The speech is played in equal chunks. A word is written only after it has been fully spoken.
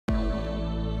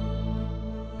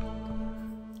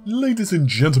Ladies and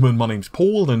gentlemen, my name's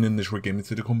Paul, and in this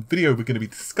RegGamingCityCon video we're going to be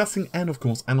discussing and of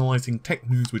course analysing tech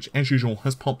news which as usual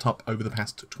has popped up over the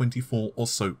past 24 or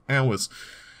so hours.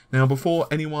 Now before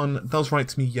anyone does write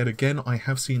to me yet again, I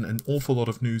have seen an awful lot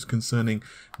of news concerning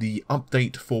the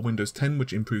update for Windows 10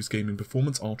 which improves gaming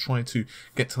performance. I'll try to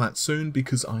get to that soon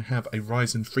because I have a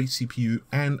Ryzen 3 CPU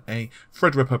and a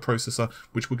Threadripper processor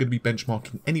which we're going to be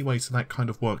benchmarking anyway, so that kind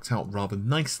of works out rather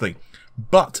nicely.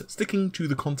 But sticking to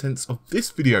the contents of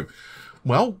this video,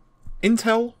 well,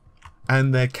 Intel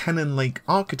and their Cannon Lake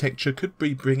architecture could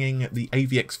be bringing the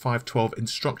AVX512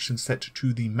 instruction set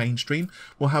to the mainstream.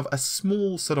 We'll have a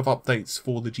small set of updates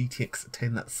for the GTX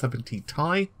 1070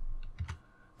 Ti.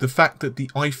 The fact that the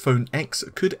iPhone X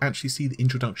could actually see the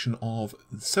introduction of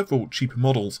several cheaper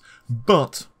models,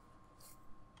 but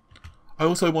I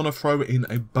also want to throw in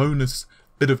a bonus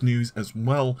bit of news as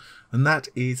well, and that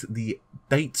is the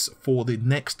dates for the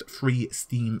next free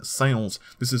Steam sales.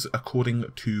 This is according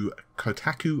to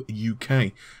Kotaku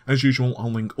UK. As usual,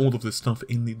 I'll link all of this stuff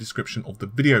in the description of the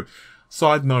video.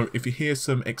 Side note, if you hear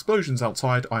some explosions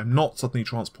outside, I'm not suddenly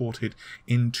transported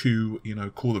into,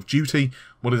 Call of Duty.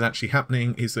 What is actually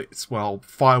happening is that it's, well,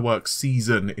 fireworks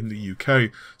season in the UK,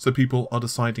 so people are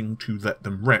deciding to let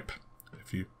them rip.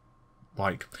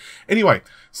 Anyway,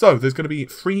 so there's going to be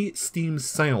free Steam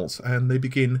sales and they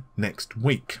begin next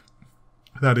week.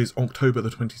 That is October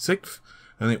the 26th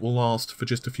and it will last for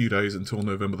just a few days until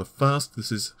November the 1st.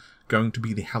 This is going to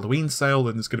be the Halloween sale,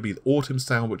 then there's going to be the autumn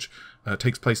sale which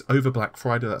takes place over Black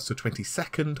Friday. That's the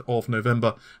 22nd of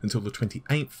November until the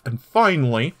 28th, and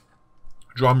finally,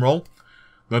 drum roll,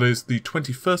 that is the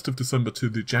 21st of December to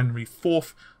the January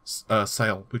 4th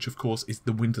sale, which of course is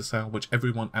the winter sale, which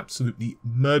everyone absolutely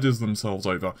murders themselves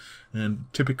over, and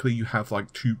typically you have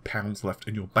like £2 left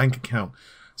in your bank account.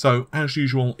 So as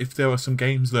usual, if there are some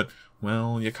games that,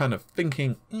 well, you're kind of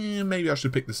thinking, maybe I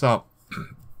should pick this up,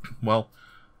 well,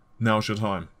 now's your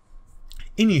time.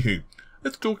 Anywho,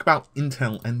 let's talk about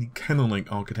Intel and the Cannon Lake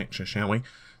architecture, shall we?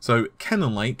 So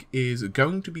Cannon Lake is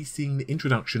going to be seeing the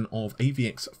introduction of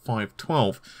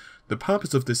AVX512. The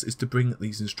purpose of this is to bring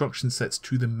these instruction sets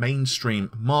to the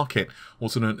mainstream market,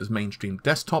 also known as mainstream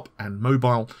desktop and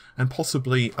mobile, and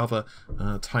possibly other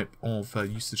type of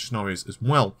usage scenarios as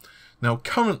well. Now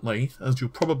currently, as you're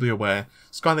probably aware,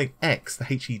 Skylake X, the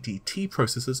HEDT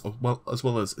processors, as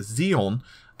well as Xeon,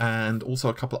 and also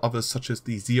a couple of others such as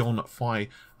the Xeon Phi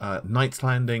Knights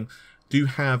Landing, do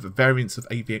have variants of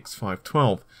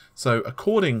AVX512. So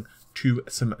according to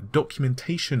some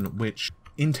documentation which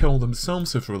Intel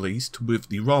themselves have released with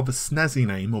the rather snazzy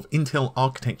name of Intel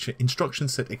Architecture Instruction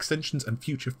Set Extensions and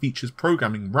Future Features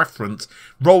Programming Reference,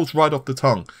 rolls right off the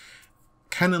tongue.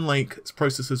 Cannon Lake's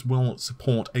processors will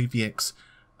support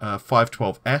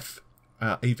AVX512F,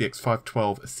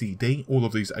 AVX512CD, all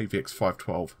of these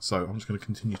AVX512, so I'm just going to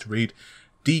continue to read,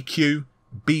 DQ,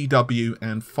 BW,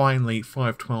 and finally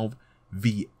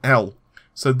 512VL.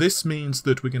 So this means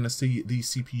that we're going to see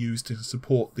these CPUs to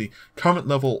support the current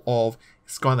level of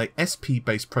Skylake SP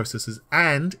based processors,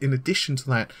 and in addition to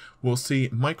that we'll see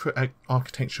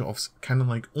microarchitecture of Cannon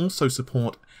Lake also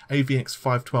support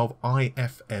AVX512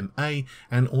 IFMA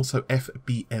and also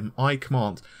FBMI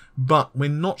commands, but we're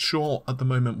not sure at the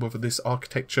moment whether this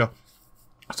architecture,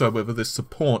 so whether this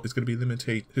support is going to be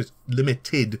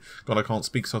limited, God I can't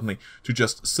speak suddenly, to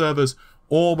just servers,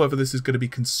 or whether this is going to be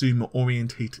consumer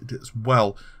orientated as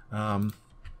well.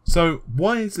 So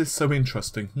why is this so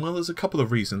interesting? Well, there's a couple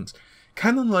of reasons.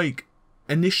 Cannon Lake,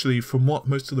 initially, from what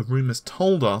most of the rumours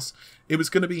told us, it was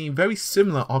going to be very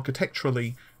similar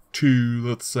architecturally to,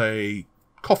 let's say,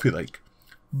 Coffee Lake,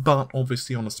 but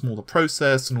obviously on a smaller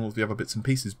process and all of the other bits and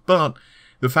pieces. But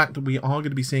the fact that we are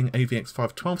going to be seeing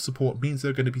AVX512 support means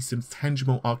there are going to be some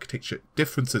tangible architecture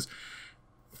differences.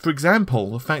 For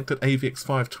example, the fact that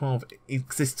AVX512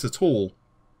 exists at all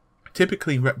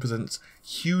typically represents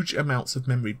huge amounts of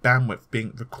memory bandwidth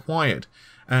being required,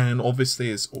 and obviously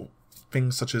is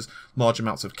things such as large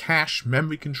amounts of cache,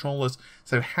 memory controllers.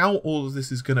 So how all of this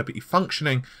is going to be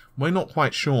functioning, we're not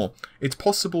quite sure. It's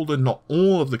possible that not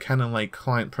all of the Cannon Lake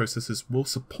client processors will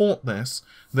support this,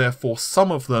 therefore some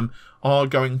of them are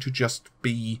going to just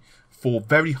be for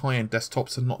very high-end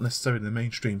desktops and not necessarily the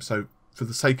mainstream. So for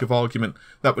the sake of argument,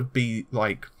 that would be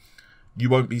like, you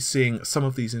won't be seeing some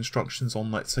of these instructions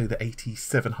on, let's say, the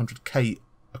 8700K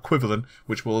equivalent,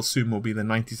 which we'll assume will be the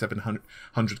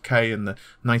 9700K and the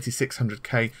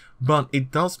 9600K, but it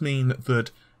does mean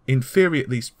that, in theory at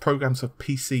least, programs of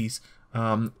PCs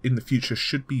in the future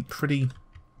should be pretty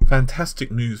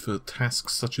fantastic news for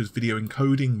tasks such as video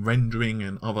encoding, rendering,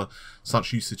 and other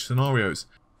such usage scenarios.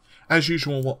 As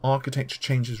usual, what architecture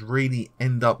changes really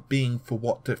end up being for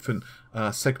what different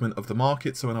segment of the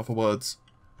market. So in other words,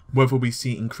 whether we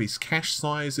see increased cache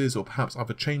sizes or perhaps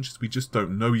other changes, we just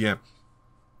don't know yet.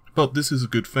 But this is a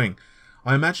good thing.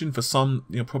 I imagine for some,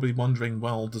 you're probably wondering,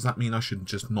 well, does that mean I should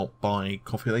just not buy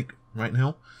Coffee Lake right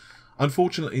now?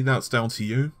 Unfortunately, that's down to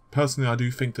you. Personally, I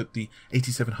do think that the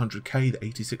 8700K, the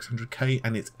 8600K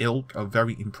and its ilk are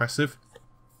very impressive.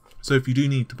 So if you do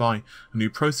need to buy a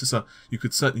new processor, you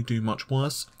could certainly do much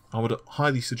worse. I would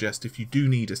highly suggest if you do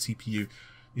need a CPU,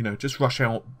 you know, just rush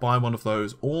out, buy one of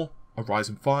those, or a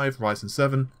Ryzen 5, Ryzen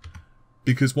 7,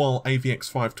 because while AVX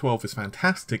 512 is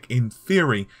fantastic in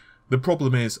theory, the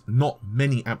problem is not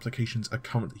many applications are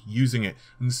currently using it,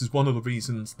 and this is one of the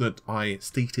reasons that I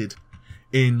stated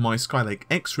in my Skylake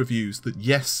X reviews that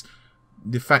yes,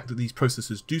 the fact that these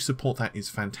processors do support that is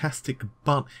fantastic,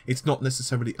 but it's not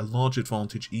necessarily a large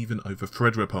advantage even over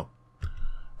Threadripper.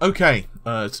 Okay,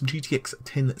 some GTX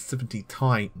 1070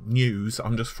 Ti news.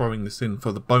 I'm just throwing this in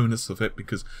for the bonus of it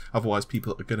because otherwise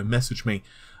people are going to message me.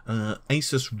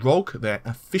 ASUS Rog, their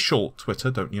official Twitter,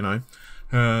 don't you know,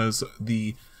 has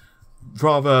the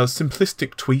rather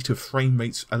simplistic tweet of frame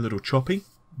rates a little choppy,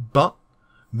 but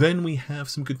then we have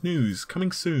some good news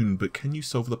coming soon, but can you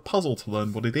solve the puzzle to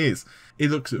learn what it is?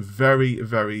 It looks very,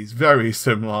 very, very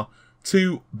similar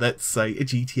to, let's say, a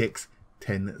GTX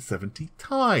 1070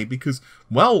 Ti, because,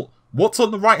 well, what's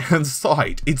on the right-hand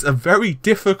side? It's a very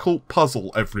difficult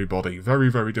puzzle, everybody.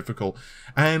 Very, very difficult.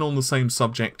 And on the same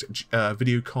subject,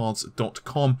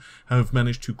 videocards.com have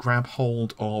managed to grab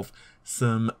hold of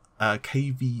some KFA2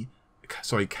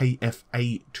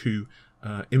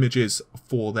 images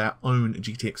for their own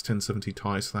GTX 1070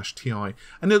 Ti/Ti,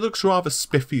 and it looks rather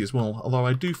spiffy as well, although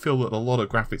I do feel that a lot of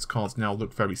graphics cards now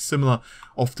look very similar,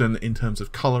 often in terms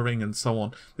of colouring and so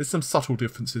on. There's some subtle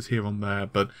differences here and there,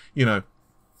 but, you know,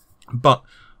 but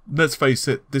let's face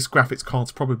it, this graphics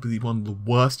card's probably one of the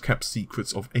worst kept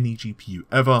secrets of any GPU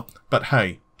ever, but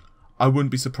hey, I wouldn't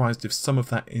be surprised if some of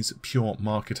that is pure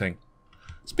marketing.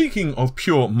 Speaking of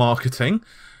pure marketing,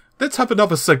 let's have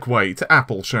another segue to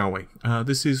Apple, shall we?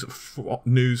 This is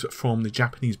news from the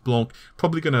Japanese blog.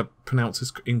 Probably going to pronounce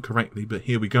this incorrectly, but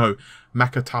here we go.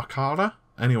 Makatakara.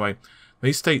 Anyway,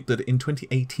 they state that in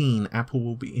 2018, Apple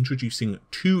will be introducing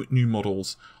 2 new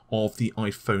models of the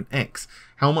iPhone X.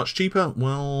 How much cheaper?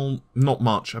 Well, not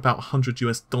much. About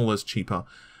 $100 cheaper.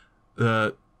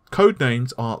 The code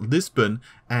names are Lisbon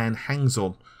and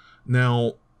Hangzhou.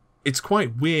 Now, it's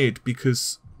quite weird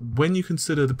because when you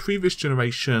consider the previous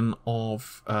generation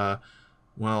of,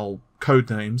 well, code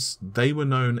names, they were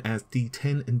known as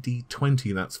D10 and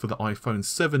D20. That's for the iPhone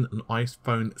 7 and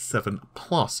iPhone 7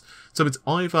 Plus. So it's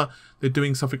either they're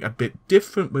doing something a bit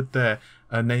different with their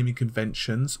naming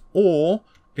conventions, or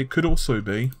it could also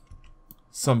be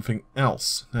something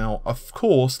else. Now, of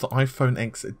course, the iPhone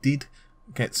X did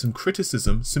get some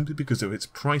criticism simply because of its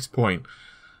price point.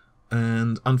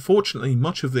 And unfortunately,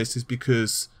 much of this is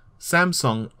because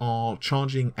Samsung are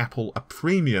charging Apple a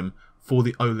premium for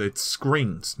the OLED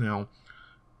screens. Now,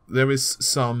 there is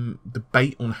some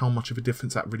debate on how much of a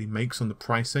difference that really makes on the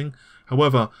pricing.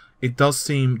 However, it does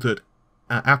seem that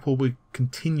Apple will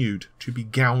continue to be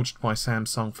gouged by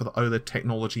Samsung for the OLED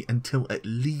technology until at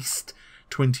least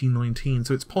 2019.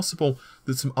 So it's possible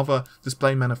that some other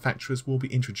display manufacturers will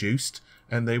be introduced,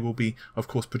 and they will be, of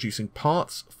course, producing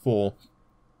parts for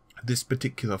this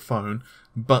particular phone,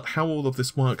 but how all of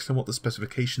this works and what the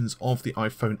specifications of the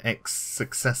iPhone X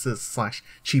successors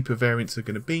 / cheaper variants are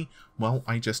going to be, well,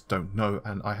 I just don't know,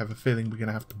 and I have a feeling we're going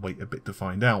to have to wait a bit to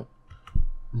find out.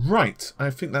 Right,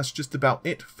 I think that's just about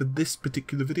it for this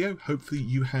particular video. Hopefully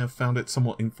you have found it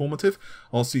somewhat informative.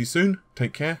 I'll see you soon.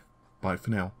 Take care. Bye for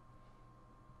now.